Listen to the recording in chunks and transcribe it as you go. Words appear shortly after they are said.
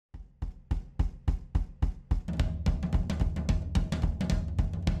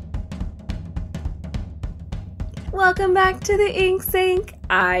Welcome back to the Ink Sink.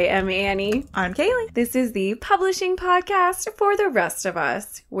 I am Annie. I'm Kaylee. This is the publishing podcast for the rest of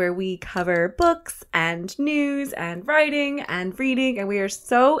us, where we cover books and news and writing and reading, and we are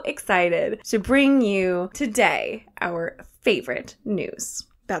so excited to bring you today our favorite news.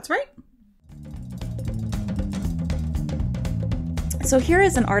 That's right. So here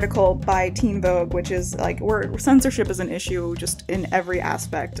is an article by Teen Vogue, which is like, where censorship is an issue just in every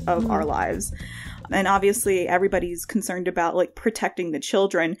aspect of our lives. And obviously everybody's concerned about like protecting the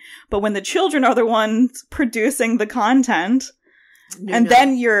children, but when the children are the ones producing the content,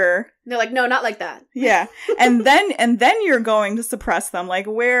 then you're... They're like, no, not like that. Yeah. and then you're going to suppress them. Like,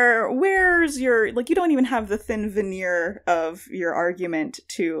 where's your, like, you don't even have the thin veneer of your argument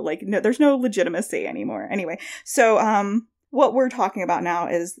to, like, no, there's no legitimacy anymore. Anyway, so, what we're talking about now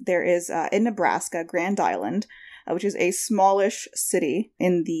is there is, in Nebraska, Grand Island, which is a smallish city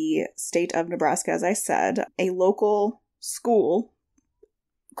in the state of Nebraska, as I said, a local school,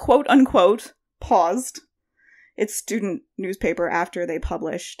 quote unquote, paused its student newspaper after they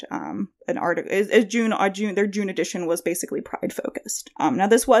published an article. Their June edition was basically Pride focused. Now,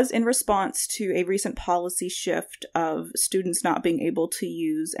 this was in response to a recent policy shift of students not being able to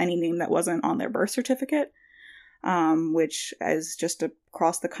use any name that wasn't on their birth certificate. Which is just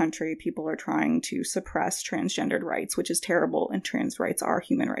across the country, people are trying to suppress transgendered rights, which is terrible, and trans rights are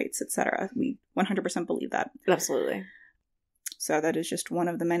human rights, etc. We 100% believe that. Absolutely. So that is just one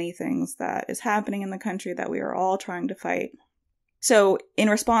of the many things that is happening in the country that we are all trying to fight. So in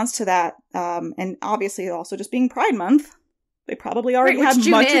response to that, and obviously also just being Pride Month, they probably already had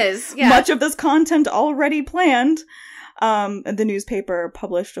much of this content already planned. The newspaper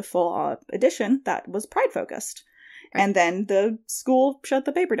published a full edition that was Pride focused. Right. And then the school shut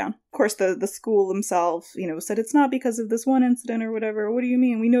the paper down. Of course, the school themselves, said it's not because of this one incident or whatever. What do you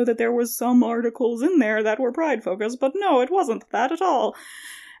mean? We know that there was some articles in there that were Pride focused, but no, it wasn't that at all.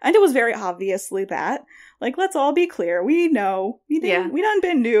 And it was very obviously that. Like, let's all be clear. We know. We done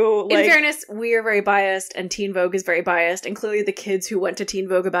been new. In fairness, we are very biased, and Teen Vogue is very biased, and clearly the kids who went to Teen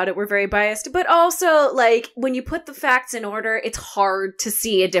Vogue about it were very biased. But also, like, when you put the facts in order, it's hard to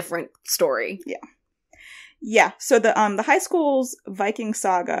see a different story. Yeah. Yeah. So the high school's Viking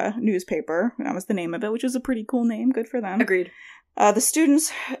Saga newspaper, that was the name of it, which was a pretty cool name. Good for them. Agreed. The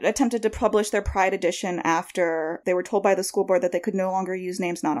students attempted to publish their Pride edition after they were told by the school board that they could no longer use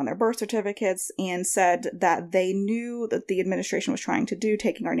names not on their birth certificates, and said that they knew that the administration was trying to do,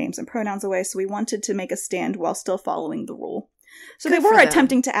 taking our names and pronouns away, so we wanted to make a stand while still following the rule. So they were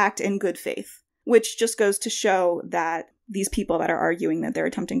attempting to act in good faith, which just goes to show that these people that are arguing that they're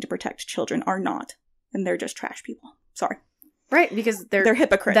attempting to protect children are not, and they're just trash people. Sorry. Right, because they're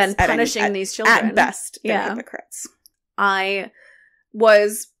hypocrites. Then punishing these children. At best, they're hypocrites. I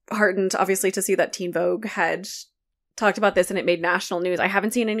was heartened, obviously, to see that Teen Vogue had talked about this and it made national news. I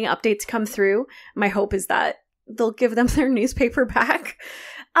haven't seen any updates come through. My hope is that they'll give them their newspaper back.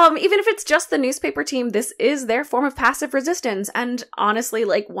 Even if it's just the newspaper team, this is their form of passive resistance. And honestly,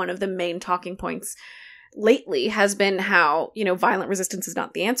 like, one of the main talking points lately has been how, violent resistance is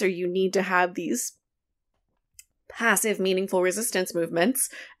not the answer. You need to have these passive, meaningful resistance movements.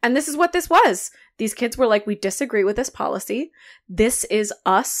 And this is what this was. These kids were like, we disagree with this policy. This is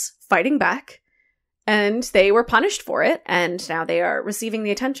us fighting back. And they were punished for it. And now they are receiving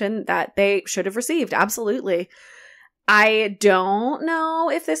the attention that they should have received. Absolutely. I don't know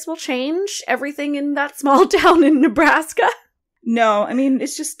if this will change everything in that small town in Nebraska. No, I mean,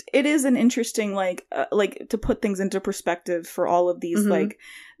 it is an interesting, like to put things into perspective for all of these, like,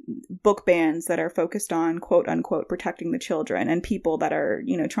 book bans that are focused on, quote unquote, protecting the children, and people that are,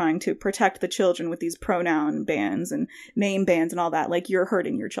 trying to protect the children with these pronoun bans and name bans and all that. Like, you're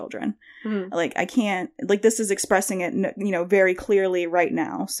hurting your children. Mm-hmm. Like, I can't, like, this is expressing it, very clearly right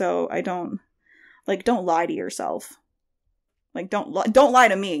now. So don't lie to yourself. Like, don't lie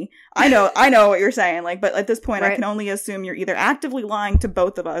to me. I know what you're saying. Like, but at this point, right. I can only assume you're either actively lying to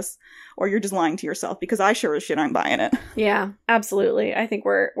both of us, or you're just lying to yourself, because I sure as shit aren't buying it. Yeah, absolutely. I think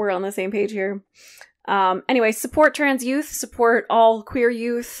we're on the same page here. Anyway, support trans youth, support all queer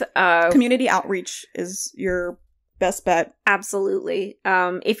youth. Community outreach is your best bet. Absolutely.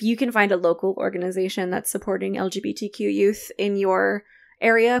 If you can find a local organization that's supporting LGBTQ youth in your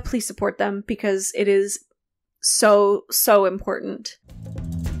area, please support them, because it is so important.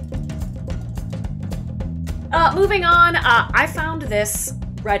 Moving on, I found this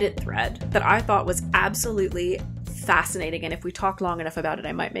Reddit thread that I thought was absolutely fascinating, and if we talk long enough about it,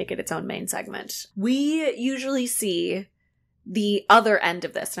 I might make it its own main segment. We usually see the other end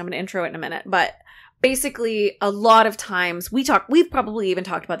of this, and I'm going to intro it in a minute, but basically a lot of times we've probably even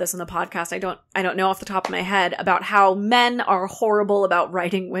talked about this on the podcast. I don't know off the top of my head about how men are horrible about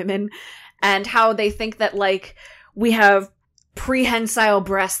writing women and how they think that like we have prehensile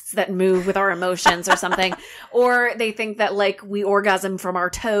breasts that move with our emotions or something, or they think that like we orgasm from our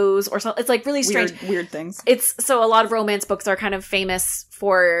toes or something. It's like really strange, weird things. It's so a lot of romance books are kind of famous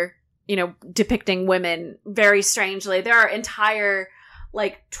for, you know, depicting women very strangely. There are entire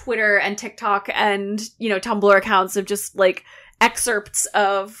like Twitter and TikTok and, you know, Tumblr accounts of just like excerpts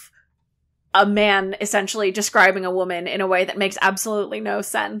of a man essentially describing a woman in a way that makes absolutely no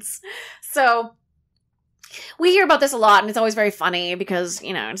sense. So we hear about this a lot, and it's always very funny because,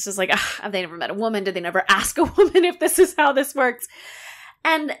 you know, it's just like, have they never met a woman? Did they never ask a woman if this is how this works?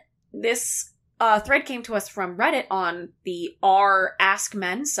 And this thread came to us from Reddit on the r Ask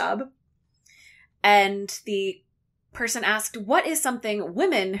Men sub. And the person asked, what is something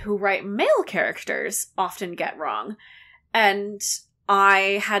women who write male characters often get wrong? And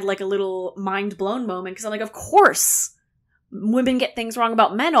I had like a little mind blown moment because I'm like, of course women get things wrong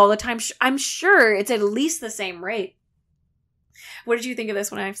about men all the time. I'm sure it's at least the same rate. What did you think of this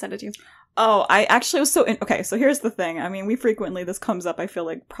when I sent it to you? Oh, I actually was so... Okay, so here's the thing. I mean, this comes up, I feel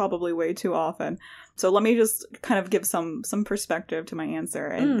like, probably way too often. So let me just kind of give some perspective to my answer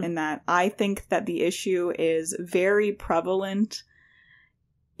in that I think that the issue is very prevalent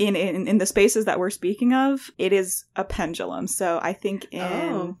in the spaces that we're speaking of. It is a pendulum. So I think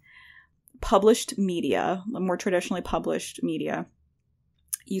in published media, more traditionally published media,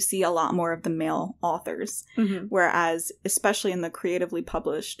 you see a lot more of the male authors. Mm-hmm. Whereas, especially in the creatively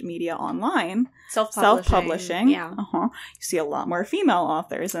published media online, self-publishing, you see a lot more female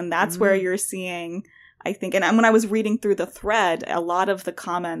authors. And that's where you're seeing, I think, and when I was reading through the thread, a lot of the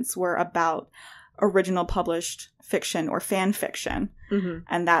comments were about original published fiction or fan fiction. Mm-hmm.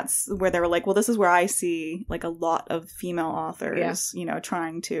 And that's where they were like, well, this is where I see like a lot of female authors, you know,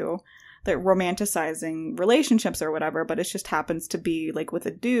 trying to... They're romanticizing relationships or whatever, but it just happens to be like with a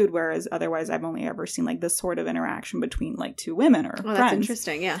dude, whereas otherwise I've only ever seen like this sort of interaction between like two women or friends. That's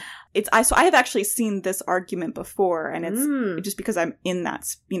interesting, yeah. So I have actually seen this argument before, and it's just because I'm in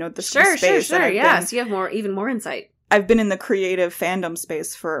that, you know, the space. Sure, yeah. So you have even more insight. I've been in the creative fandom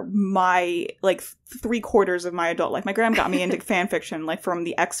space for my, like, 3/4 of my adult life. My grandma got me into fan fiction, like, from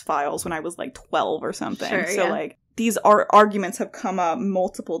the X-Files when I was, like, 12 or something. Sure, so, like, these arguments have come up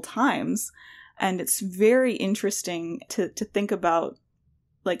multiple times, and it's very interesting to think about,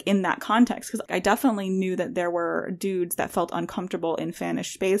 like, in that context. Because I definitely knew that there were dudes that felt uncomfortable in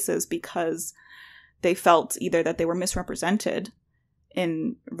fanish spaces because they felt either that they were misrepresented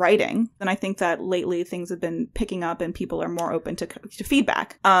in writing. And I think that lately things have been picking up and people are more open to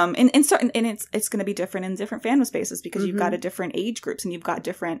feedback. And it's going to be different in different fandom spaces because you've got a different age groups and you've got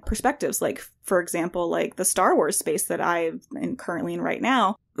different perspectives. Like, for example, like the Star Wars space that I'm currently in right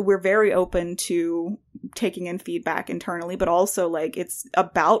now, we're very open to taking in feedback internally, but also like it's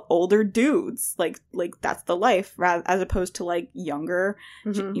about older dudes. Like that's the life, rather as opposed to like younger,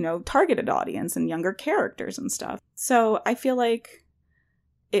 you know, targeted audience and younger characters and stuff. So I feel like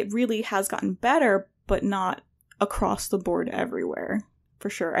it really has gotten better, but not across the board everywhere, for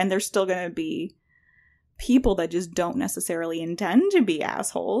sure. And there's still going to be people that just don't necessarily intend to be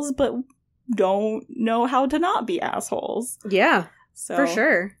assholes, but don't know how to not be assholes. Yeah, so, for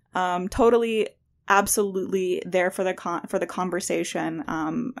sure. Totally, absolutely there for the conversation.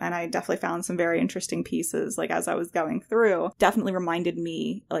 And I definitely found some very interesting pieces, like, as I was going through. Definitely reminded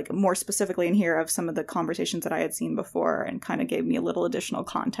me, like, more specifically in here of some of the conversations that I had seen before and kind of gave me a little additional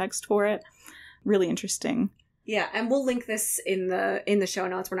context for it. Really interesting. Yeah, and we'll link this in the show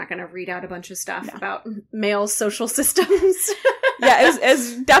notes. We're not going to read out a bunch of stuff about male social systems. Yeah, it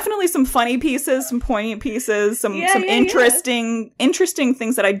was definitely some funny pieces, some poignant pieces, some interesting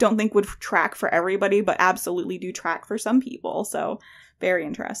things that I don't think would track for everybody, but absolutely do track for some people. So very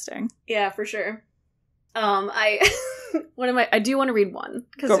interesting. Yeah, for sure. I do want to read one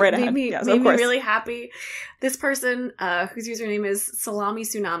because it made me really happy. This person, whose username is Salami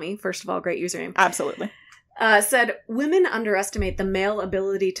Tsunami. First of all, great username. Absolutely. Said, women underestimate the male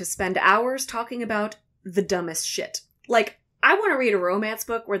ability to spend hours talking about the dumbest shit. Like, I want to read a romance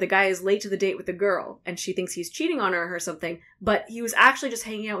book where the guy is late to the date with the girl, and she thinks he's cheating on her or something, but he was actually just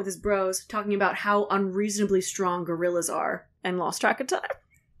hanging out with his bros, talking about how unreasonably strong gorillas are, and lost track of time.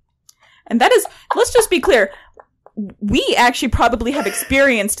 And that is, let's just be clear, we actually probably have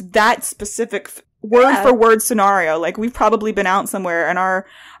experienced that specific word-for-word scenario. Like, we've probably been out somewhere, and our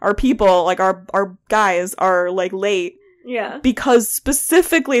people, like, our guys are, like, late. Yeah. Because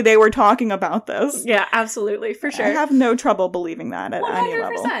specifically they were talking about this. Yeah, absolutely, for sure. I have no trouble believing that at 100%. Any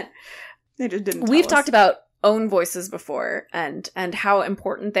level. They just didn't. We've talked about own voices before and how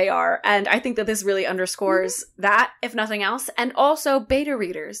important they are. And I think that this really underscores that, if nothing else. And also beta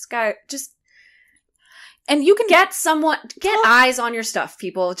readers. Guys, just... And you can get eyes on your stuff,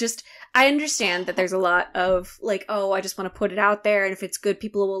 people. Just, I understand that there's a lot of like, oh, I just want to put it out there. And if it's good,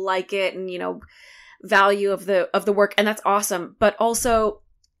 people will like it. And, you know, value of the work. And that's awesome. But also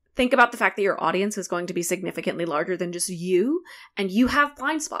think about the fact that your audience is going to be significantly larger than just you. And you have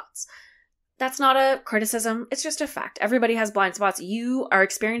blind spots. That's not a criticism. It's just a fact. Everybody has blind spots. You are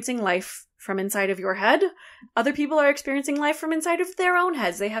experiencing life from inside of your head. Other people are experiencing life from inside of their own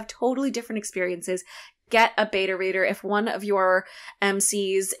heads. They have totally different experiences. Get a beta reader. If one of your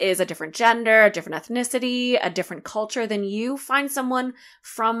MCs is a different gender, a different ethnicity, a different culture than you, find someone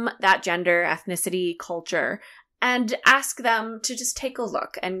from that gender, ethnicity, culture, and ask them to just take a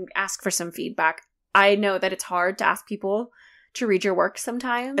look and ask for some feedback. I know that it's hard to ask people to read your work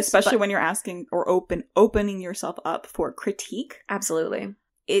sometimes. Especially when you're asking or opening yourself up for critique. Absolutely.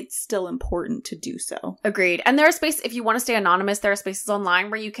 It's still important to do so. Agreed. And there are spaces, if you want to stay anonymous, there are spaces online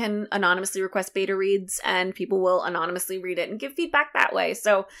where you can anonymously request beta reads and people will anonymously read it and give feedback that way.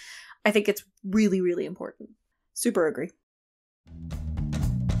 So I think it's really, really important. Super agree.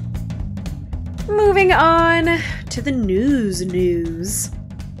 Moving on to the news.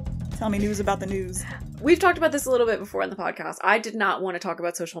 Tell me news about the news. We've talked about this a little bit before in the podcast. I did not want to talk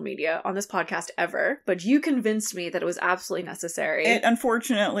about social media on this podcast ever, but you convinced me that it was absolutely necessary. It,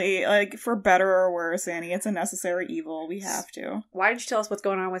 unfortunately, like, for better or worse, Annie, it's a necessary evil. We have to. Why did you tell us what's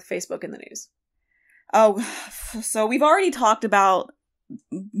going on with Facebook in the news? Oh, so we've already talked about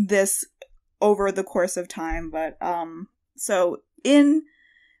this over the course of time, but, so in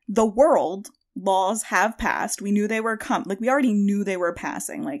the world, laws have passed. We knew they were we already knew they were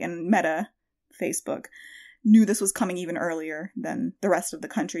passing, like, and Meta, Facebook, knew this was coming even earlier than the rest of the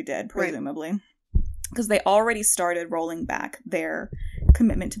country did, presumably. Because they already started rolling back their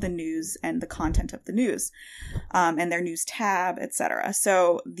commitment to the news and the content of the news, and their news tab, etc.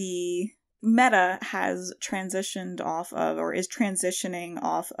 So the Meta has transitioned off of, or is transitioning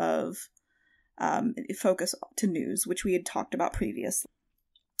off of, focus to news, which we had talked about previously.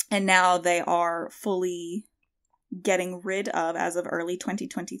 And now they are fully getting rid of, as of early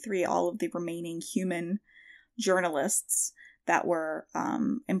 2023, all of the remaining human journalists that were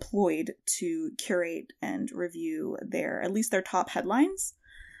employed to curate and review at least their top headlines,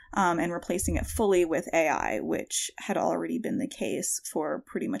 and replacing it fully with AI, which had already been the case for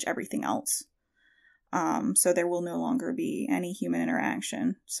pretty much everything else. So there will no longer be any human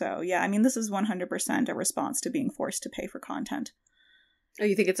interaction. So yeah, I mean, this is 100% a response to being forced to pay for content. Oh,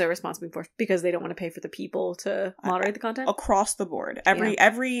 you think it's a response because they don't want to pay for the people to moderate the content? Across the board.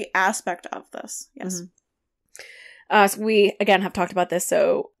 Every aspect of this. Yes. Mm-hmm. So we, again, have talked about this,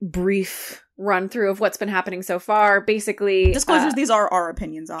 so brief run through of what's been happening so far. Basically... Disclosures, these are our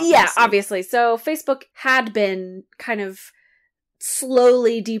opinions, obviously. Yeah, obviously. So Facebook had been kind of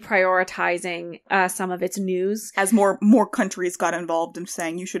slowly deprioritizing some of its news. As more countries got involved in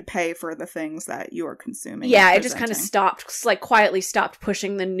saying you should pay for the things that you are consuming. Yeah, it just kind of quietly stopped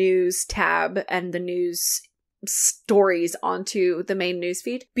pushing the news tab and the news stories onto the main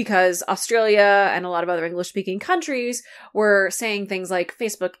newsfeed, because Australia and a lot of other English-speaking countries were saying things like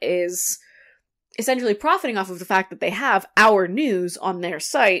Facebook is essentially profiting off of the fact that they have our news on their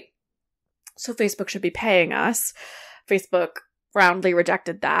site, so Facebook should be paying us. Facebook roundly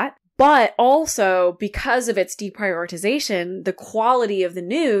rejected that. But also, because of its deprioritization, the quality of the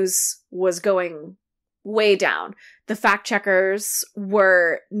news was going way down. The fact checkers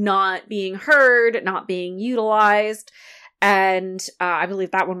were not being heard, not being utilized. And I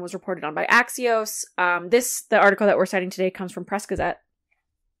believe that one was reported on by Axios. The article that we're citing today comes from Press Gazette,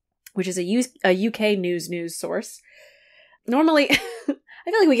 which is a UK news source. Normally... I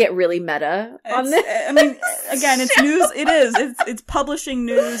feel like we get really meta on this. I mean, again, it's news. It is. It's publishing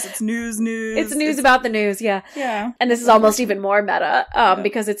news. It's news. It's news about the news, yeah. Yeah. And this is almost even more meta,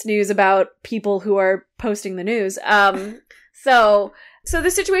 because it's news about people who are posting the news. So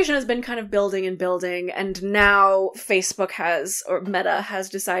the situation has been kind of building, and now Facebook Meta has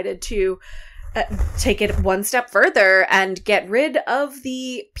decided to take it one step further and get rid of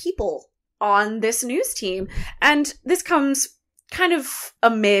the people on this news team. And this comes kind of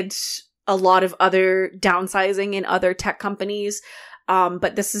amid a lot of other downsizing in other tech companies.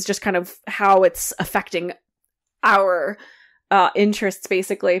 But this is just kind of how it's affecting our interests,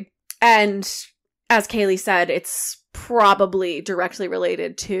 basically. And as Kaylee said, it's probably directly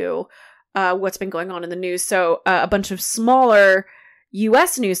related to what's been going on in the news. So a bunch of smaller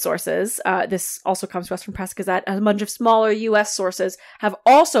U.S. news sources, this also comes to us from Press Gazette, a bunch of smaller U.S. sources have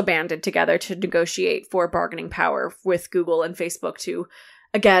also banded together to negotiate for bargaining power with Google and Facebook to,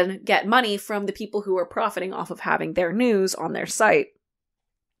 again, get money from the people who are profiting off of having their news on their site.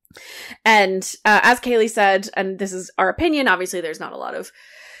 And as Kaylee said, and this is our opinion, obviously there's not a lot of...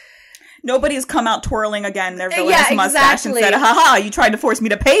 Nobody's come out twirling again their villainous mustache and said, haha, you tried to force me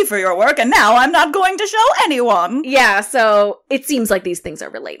to pay for your work, and now I'm not going to show anyone. Yeah, so it seems like these things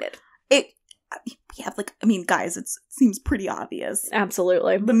are related. Guys, it seems pretty obvious.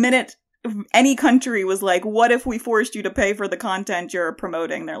 Absolutely. The minute any country was like, what if we forced you to pay for the content you're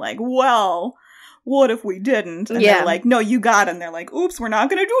promoting? They're like, well, what if we didn't? And they're like, no, you got it. And they're like, oops, we're not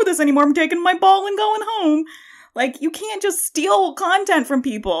going to do this anymore. I'm taking my ball and going home. Like, you can't just steal content from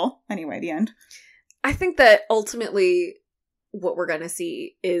people. Anyway, the end. I think that ultimately what we're going to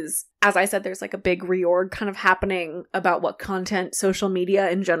see is, as I said, there's like a big reorg kind of happening about what content social media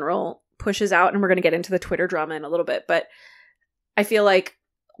in general pushes out. And we're going to get into the Twitter drama in a little bit. But I feel like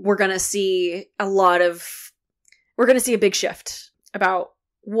we're going to see a big shift about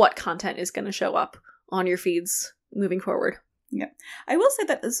what content is going to show up on your feeds moving forward. Yeah. I will say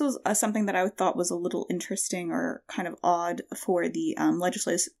that this was something that I thought was a little interesting or kind of odd for the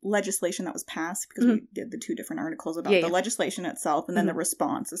legislation that was passed, because we did the two different articles about the legislation itself and then the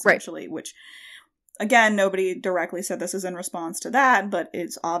response, essentially, which, again, nobody directly said this is in response to that, but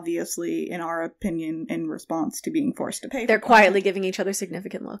it's obviously, in our opinion, in response to being forced to pay. They're quietly giving each other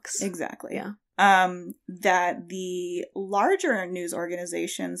significant looks. Exactly. Yeah. That the larger news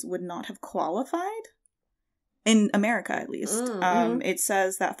organizations would not have qualified. In America, at least. It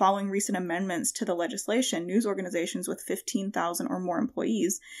says that following recent amendments to the legislation, news organizations with 15,000 or more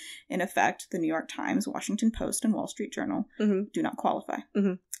employees, in effect, the New York Times, Washington Post, and Wall Street Journal, do not qualify.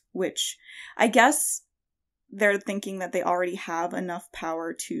 Which, I guess, they're thinking that they already have enough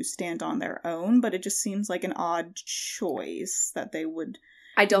power to stand on their own, but it just seems like an odd choice that they would...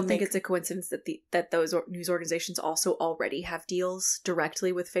 I don't think it's a coincidence that those news organizations also already have deals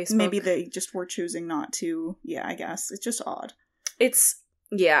directly with Facebook. Maybe they just were choosing not to. Yeah, I guess. It's just odd.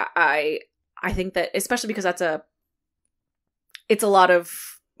 I think that, especially because it's a lot of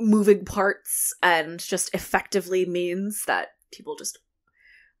moving parts and just effectively means that people just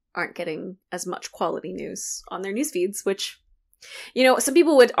aren't getting as much quality news on their news feeds, which... You know, some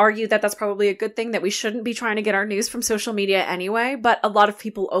people would argue that that's probably a good thing, that we shouldn't be trying to get our news from social media anyway, but a lot of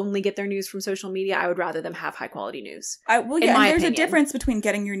people only get their news from social media. I would rather them have high quality news. There's a difference between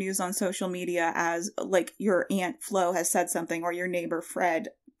getting your news on social media as, like, your Aunt Flo has said something or your neighbor Fred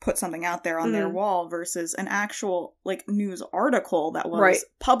put something out there on their wall versus an actual, like, news article that was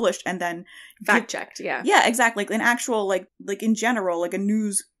published and then... Fact-checked, yeah. Yeah, exactly. An actual, like in general, like a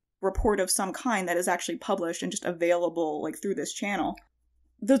news report of some kind that is actually published and just available like through this channel.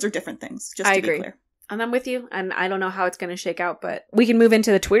 Those are different things, just to be clear. And I'm with you, and I don't know how it's going to shake out, but we can move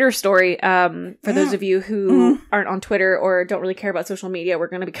into the Twitter story. For those of you who aren't on Twitter or don't really care about social media, we're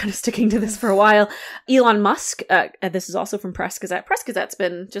going to be kind of sticking to this for a while. Elon Musk, this is also from Press Gazette. Press Gazette's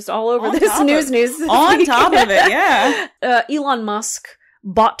been just all over this news. On top of it, yeah. Elon Musk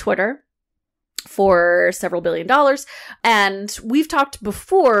bought Twitter for several $billion. And we've talked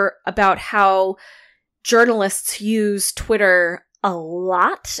before about how journalists use Twitter a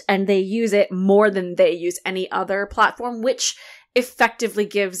lot, and they use it more than they use any other platform, which effectively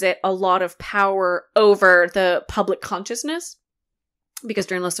gives it a lot of power over the public consciousness, because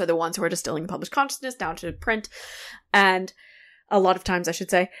journalists are the ones who are distilling the public consciousness down to print, and a lot of times, I should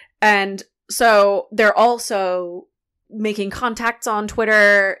say. And so they're also making contacts on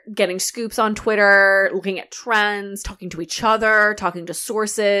Twitter, getting scoops on Twitter, looking at trends, talking to each other, talking to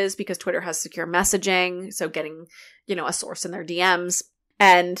sources, because Twitter has secure messaging. So getting, a source in their DMs.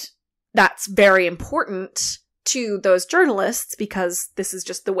 And that's very important to those journalists because this is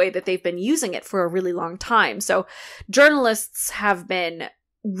just the way that they've been using it for a really long time. So journalists have been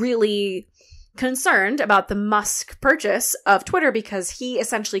really concerned about the Musk purchase of Twitter because he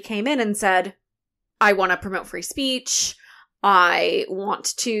essentially came in and said, I want to promote free speech. I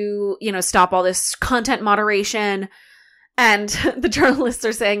want to, stop all this content moderation. And the journalists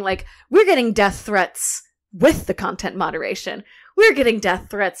are saying, like, we're getting death threats with the content moderation. We're getting death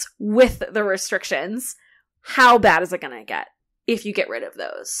threats with the restrictions. How bad is it going to get if you get rid of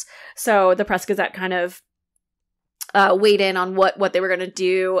those? So the Press Gazette kind of weighed in on what they were going to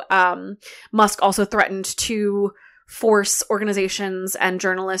do. Musk also threatened to force organizations and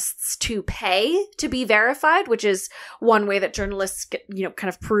journalists to pay to be verified, which is one way that journalists get, kind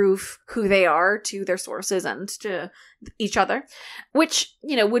of prove who they are to their sources and to each other, which,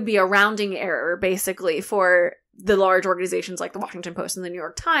 would be a rounding error basically for the large organizations like the Washington Post and the New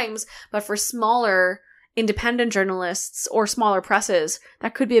York Times, but for smaller independent journalists or smaller presses,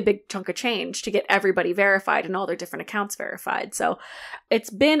 that could be a big chunk of change to get everybody verified and all their different accounts verified. So it's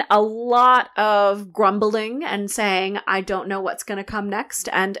been a lot of grumbling and saying, I don't know what's going to come next.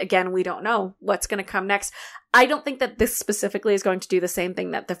 And again, we don't know what's going to come next. I don't think that this specifically is going to do the same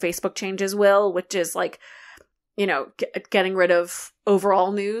thing that the Facebook changes will, which is like, you know, getting rid of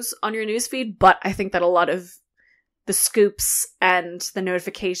overall news on your newsfeed. But I think that a lot of the scoops and the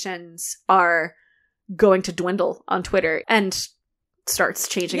notifications are going to dwindle on Twitter and starts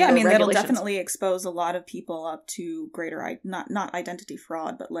changing. Yeah, I mean, that'll regulations. definitely expose a lot of people up to greater, not identity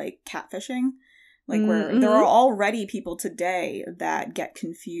fraud, but like catfishing. Like where there are already people today that get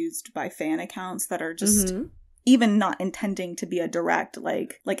confused by fan accounts that are just even not intending to be a direct,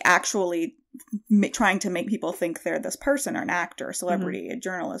 like actually trying to make people think they're this person or an actor, a celebrity, a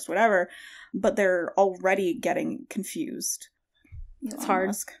journalist, whatever, but they're already getting confused. It's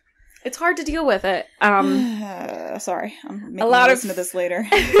hard. It's hard to deal with it. Sorry, I'm making you listen to this later.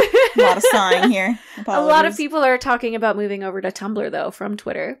 A lot of sighing here. Apologies. A lot of people are talking about moving over to Tumblr, though, from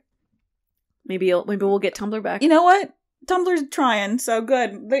Twitter. Maybe we'll get Tumblr back. You know what? Tumblr's trying, so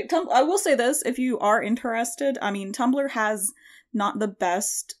good. I will say this, if you are interested, I mean, Tumblr has not the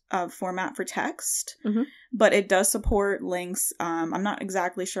best format for text, but it does support links. I'm not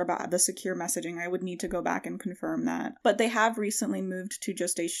exactly sure about the secure messaging. I would need to go back and confirm that. But they have recently moved to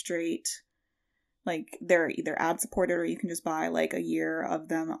just a straight, like, they're either ad supported or you can just buy like a year of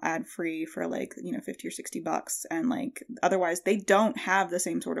them ad free for like, you know, $50 or $60. And like, otherwise they don't have the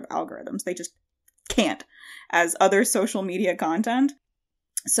same sort of algorithms. They just can't as other social media content.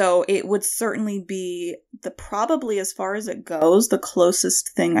 So it would certainly be probably, as far as it goes, the closest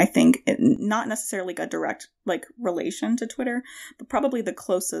thing, I think, not necessarily like a direct like relation to Twitter, but probably the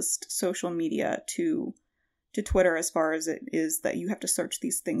closest social media to Twitter, as far as it is that you have to search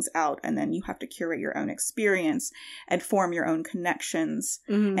these things out and then you have to curate your own experience and form your own connections.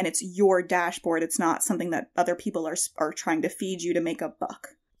 And it's your dashboard. It's not something that other people are trying to feed you to make a buck.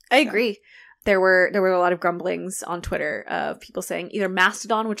 I agree. There were a lot of grumblings on Twitter of people saying either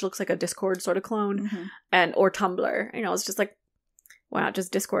Mastodon, which looks like a Discord sort of clone, or Tumblr. You know, it's just like, why not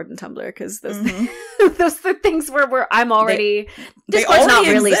just Discord and Tumblr? Because those those are things where I'm already Discord's not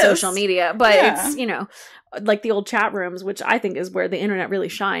really social media, but it's, you know, like the old chat rooms, which I think is where the internet really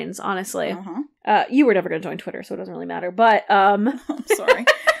shines. Honestly, you were never going to join Twitter, so it doesn't really matter. But I'm sorry.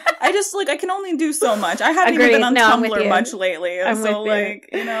 I just, like, I can only do so much. I haven't even been on Tumblr much lately. So, like,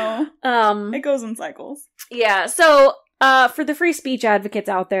 you know, it goes in cycles. Yeah, so for the free speech advocates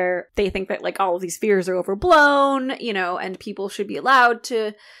out there, they think that, like, all of these fears are overblown, you know, and people should be allowed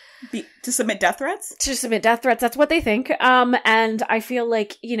to submit death threats? To submit death threats, that's what they think. And I feel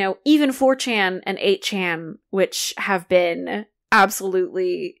like, you know, even 4chan and 8chan, which have been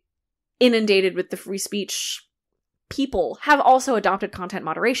absolutely inundated with the free speech people, have also adopted content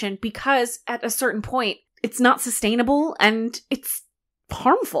moderation, because at a certain point it's not sustainable and it's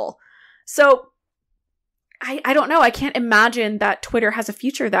harmful. So I don't know. I can't imagine that Twitter has a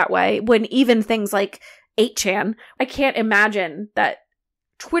future that way, when even things like 8chan, I can't imagine that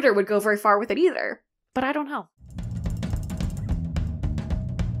Twitter would go very far with it either. But I don't know.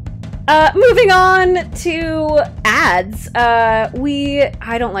 Moving on to ads.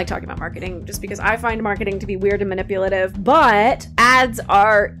 I don't like talking about marketing just because I find marketing to be weird and manipulative, but ads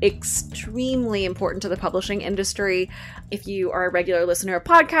are extremely important to the publishing industry. If you are a regular listener of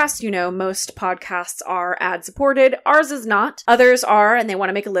podcasts, you know most podcasts are ad supported. Ours is not. Others are, and they want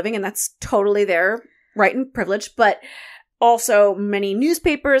to make a living, and that's totally their right and privilege, but also, many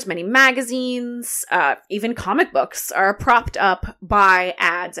newspapers, many magazines, even comic books are propped up by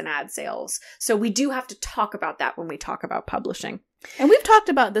ads and ad sales. So we do have to talk about that when we talk about publishing. And we've talked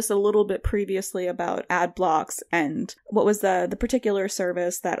about this a little bit previously about ad blocks and what was the particular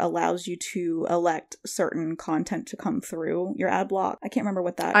service that allows you to elect certain content to come through your ad block. I can't remember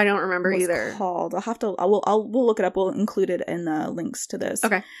what that I don't remember either. Called. We'll look it up. We'll include it in the links to this.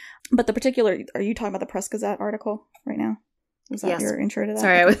 Okay. But are you talking about the Press Gazette article right now? Was that your intro to that?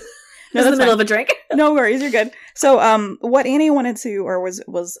 Sorry, I was in the middle of a drink. No worries, you're good. So, what Annie wanted to, or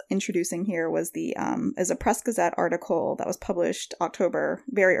was introducing here, was is a Press Gazette article that was published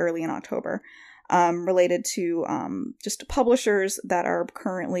very early in October, related to just publishers that are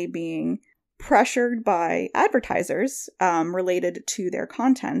currently being pressured by advertisers related to their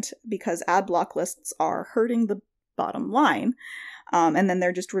content because ad block lists are hurting the bottom line, and then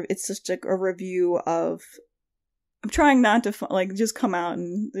it's just a review of. I'm trying not to just come out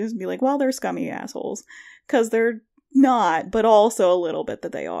and just be like, well, they're scummy assholes, because they're not, but also a little bit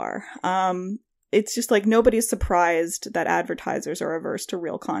that they are. it's just like nobody's surprised that advertisers are averse to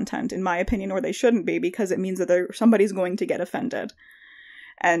real content, in my opinion, or they shouldn't be, because it means that somebody's going to get offended.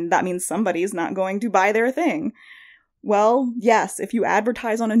 And that means somebody's not going to buy their thing. Well, yes, if you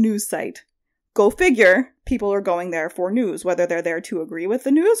advertise on a news site, go figure, people are going there for news, whether they're there to agree with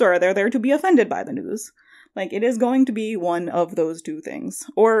the news or they're there to be offended by the news. Like, it is going to be one of those two things,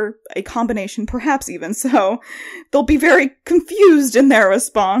 or a combination, perhaps even. So they'll be very confused in their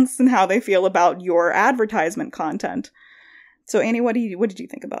response and how they feel about your advertisement content. So Annie, what did you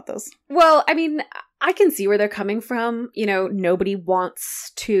think about this? Well, I mean, I can see where they're coming from. You know, nobody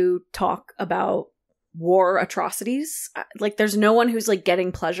wants to talk about war atrocities. Like, there's no one who's like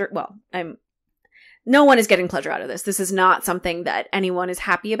getting pleasure. Well, no one is getting pleasure out of this. This is not something that anyone is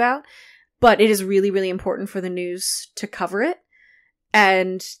happy about. But it is really, really important for the news to cover it.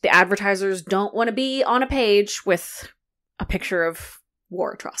 And the advertisers don't want to be on a page with a picture of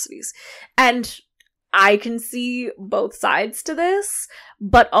war atrocities. And I can see both sides to this.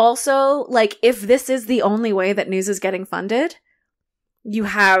 But also, like, if this is the only way that news is getting funded, you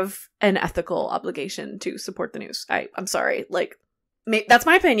have an ethical obligation to support the news. I'm sorry. Like, that's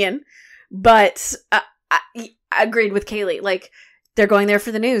my opinion. But I agreed with Kaylee. Like, they're going there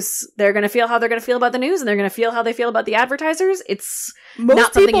for the news. They're going to feel how they're going to feel about the news, and they're going to feel how they feel about the advertisers. It's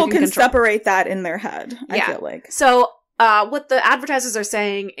not something you can control. Separate that in their head, I feel like. So what the advertisers are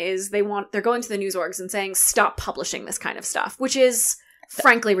saying is they're going to the news orgs and saying, stop publishing this kind of stuff, which is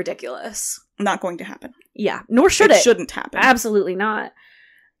frankly ridiculous. Not going to happen. Yeah, nor should it. It shouldn't happen. Absolutely not.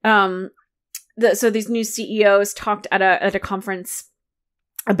 So these new CEOs talked at a conference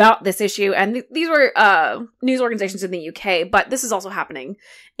about this issue, and these were news organizations in the UK, but this is also happening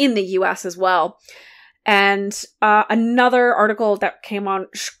in the US as well. And another article that came on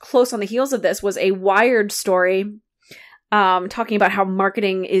close on the heels of this was a Wired story talking about how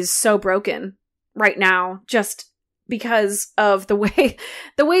marketing is so broken right now just because of the way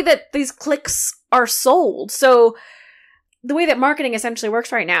that these clicks are sold. So the way that marketing essentially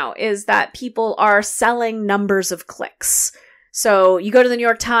works right now is that people are selling numbers of clicks. So you go to the New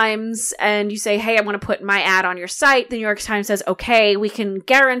York Times and you say, hey, I want to put my ad on your site. The New York Times says, okay, we can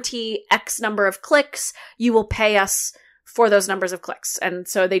guarantee X number of clicks. You will pay us for those numbers of clicks. And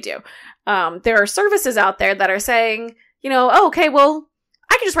so they do. There are services out there that are saying, you know, oh, okay, well,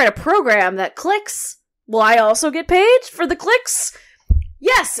 I can just write a program that clicks. Will I also get paid for the clicks?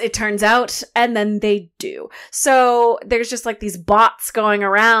 Yes, it turns out. And then they do. So there's just like these bots going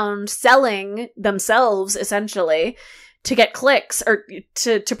around selling themselves essentially to get clicks or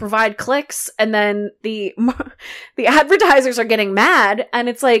to provide clicks. And then the advertisers are getting mad, and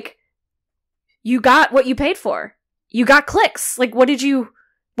it's like, you got what you paid for. You got clicks. Like, what did you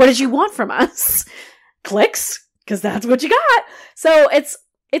want from us? Clicks? Because that's what you got. So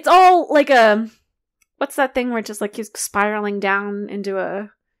it's all like what's that thing where it just like keeps spiraling down into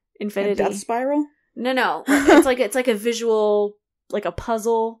a infinity? A death spiral? No. It's like a visual, like a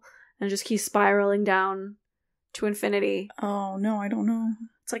puzzle, and it just keeps spiraling down to infinity. Oh no, I don't know.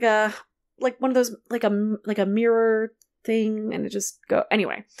 It's like one of those like a mirror thing, and it just go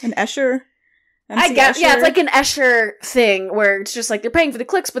anyway. An Escher. I guess, yeah, it's like an Escher thing where it's just like they're paying for the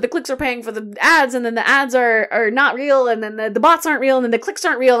clicks, but the clicks are paying for the ads, and then the ads are not real, and then the bots aren't real, and then the clicks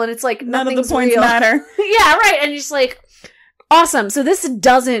aren't real, and it's like none of the points matter. Yeah, right. And you're just like, awesome. So this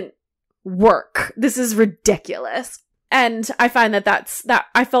doesn't work. This is ridiculous. And I find that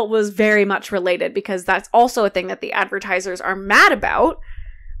I felt was very much related, because that's also a thing that the advertisers are mad about.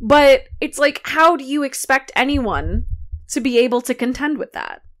 But it's like, how do you expect anyone to be able to contend with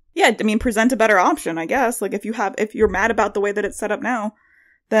that? Yeah, I mean, present a better option, I guess. Like, if you're mad about the way that it's set up now,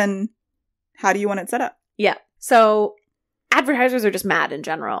 then how do you want it set up? Yeah. So advertisers are just mad in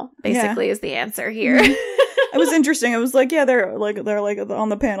general, basically, is the answer here. It was interesting. It was like, yeah, they're like on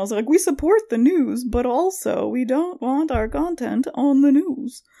the panels, like, we support the news, but also we don't want our content on the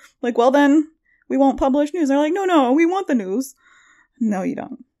news. Like, well, then we won't publish news. They're like, no, we want the news. No, you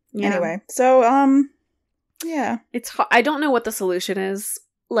don't. Yeah. Anyway, so yeah, I don't know what the solution is.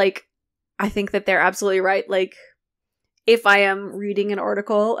 Like, I think that they're absolutely right. Like, if I am reading an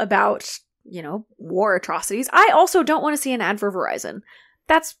article about, you know, war atrocities, I also don't want to see an ad for Verizon.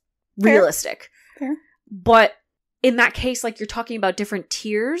 That's realistic. Fair. But in that case, like, you're talking about different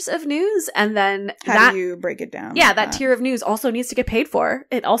tiers of news, and then how do you break it down? Yeah, that tier of news also needs to get paid for.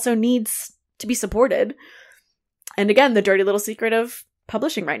 It also needs to be supported. And again, the dirty little secret of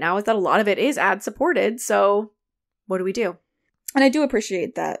publishing right now is that a lot of it is ad supported. So what do we do? And I do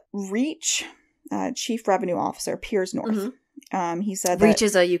appreciate that Reach Chief Revenue Officer Piers North. He said that Reach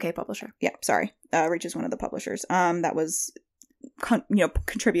is a UK publisher. Yeah, sorry. Reach is one of the publishers. That was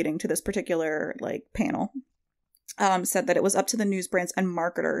contributing to this particular like panel, said that it was up to the news brands and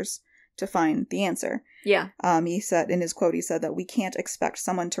marketers to find the answer. Yeah. He said in his quote, he said that we can't expect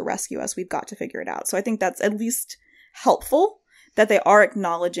someone to rescue us. We've got to figure it out. So I think that's at least helpful that they are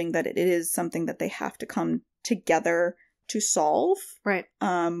acknowledging that it is something that they have to come together to solve. Right.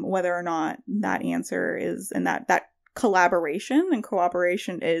 Whether or not that answer is, and that collaboration and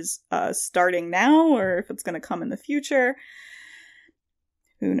cooperation is starting now, or if it's going to come in the future.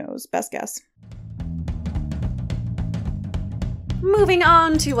 Who knows? Best guess. Moving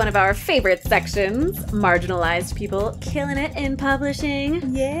on to one of our favorite sections, marginalized people killing it in publishing.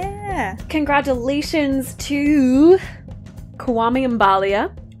 Yeah. Congratulations to Kwame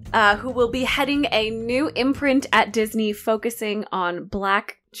Mbalia, who will be heading a new imprint at Disney focusing on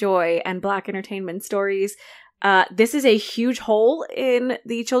Black joy and Black entertainment stories. This is a huge hole in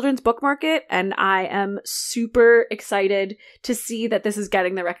the children's book market, and I am super excited to see that this is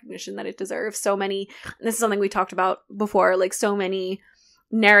getting the recognition that it deserves. So many, this is something we talked about before, like so many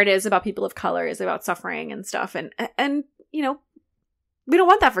narratives about people of color is about suffering and stuff, and you know, we don't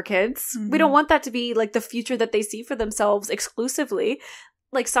want that for kids. Mm-hmm. We don't want that to be like the future that they see for themselves exclusively.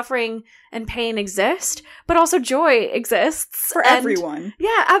 Like suffering and pain exist, but also joy exists for everyone.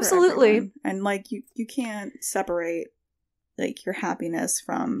 Yeah, absolutely. And like you can't separate like your happiness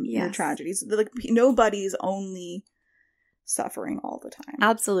from your tragedies. Like nobody's only suffering all the time.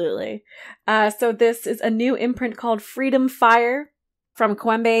 Absolutely. So this is a new imprint called Freedom Fire from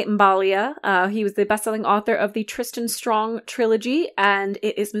Kwame Mbalia. He was the best-selling author of the Tristan Strong trilogy, and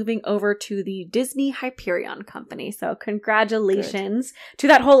it is moving over to the Disney Hyperion Company. So congratulations to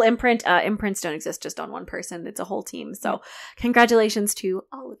that whole imprint. Imprints don't exist just on one person. It's a whole team. So congratulations to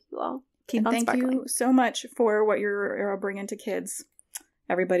all of you all. Keep on sparkling. Thank you so much for what you're bringing to kids.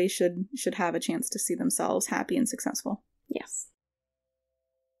 Everybody should have a chance to see themselves happy and successful. Yes.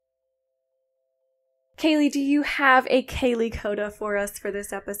 Kaylee, do you have a Kaylee Coda for us for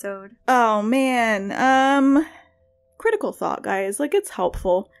this episode? Oh, man. Critical thought, guys. Like, it's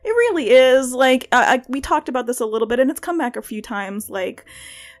helpful. It really is. Like, we talked about this a little bit, and it's come back a few times, like,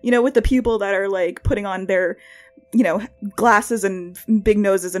 you know, with the people that are, like, putting on their, you know, glasses and big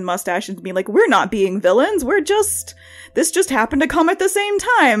noses and mustaches and being like, we're not being villains. This just happened to come at the same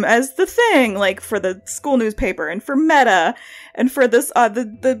time as the thing, like, for the school newspaper and for Meta and for this,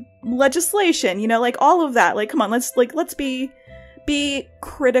 the legislation, you know, like, all of that. Like, come on, let's be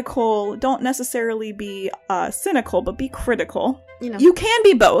critical. Don't necessarily be cynical, but be critical. You know, you can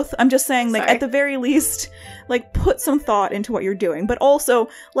be both. I'm just saying, like, at the very least, like, put some thought into what you're doing. But also,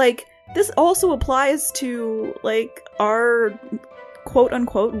 like, this also applies to, like, our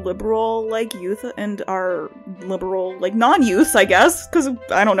quote-unquote liberal, like, youth and our liberal, like, non-youths, I guess, because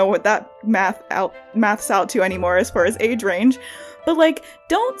I don't know what that maths out to anymore as far as age range. But, like,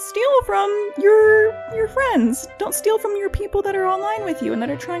 don't steal from your friends. Don't steal from your people that are online with you and that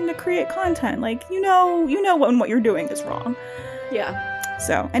are trying to create content. Like, you know when what you're doing is wrong. Yeah.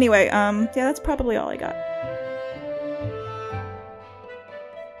 So, anyway, yeah, that's probably all I got.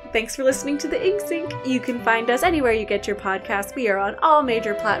 Thanks for listening to The Ink Sync. You can find us anywhere you get your podcasts. We are on all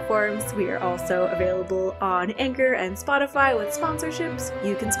major platforms. We are also available on Anchor and Spotify with sponsorships.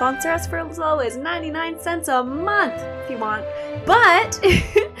 You can sponsor us for as low as 99 cents a month if you want. But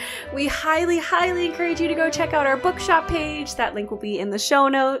we highly, highly encourage you to go check out our bookshop page. That link will be in the show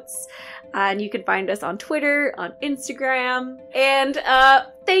notes. And you can find us on Twitter, on Instagram. And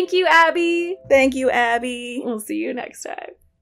thank you, Abby. Thank you, Abby. We'll see you next time.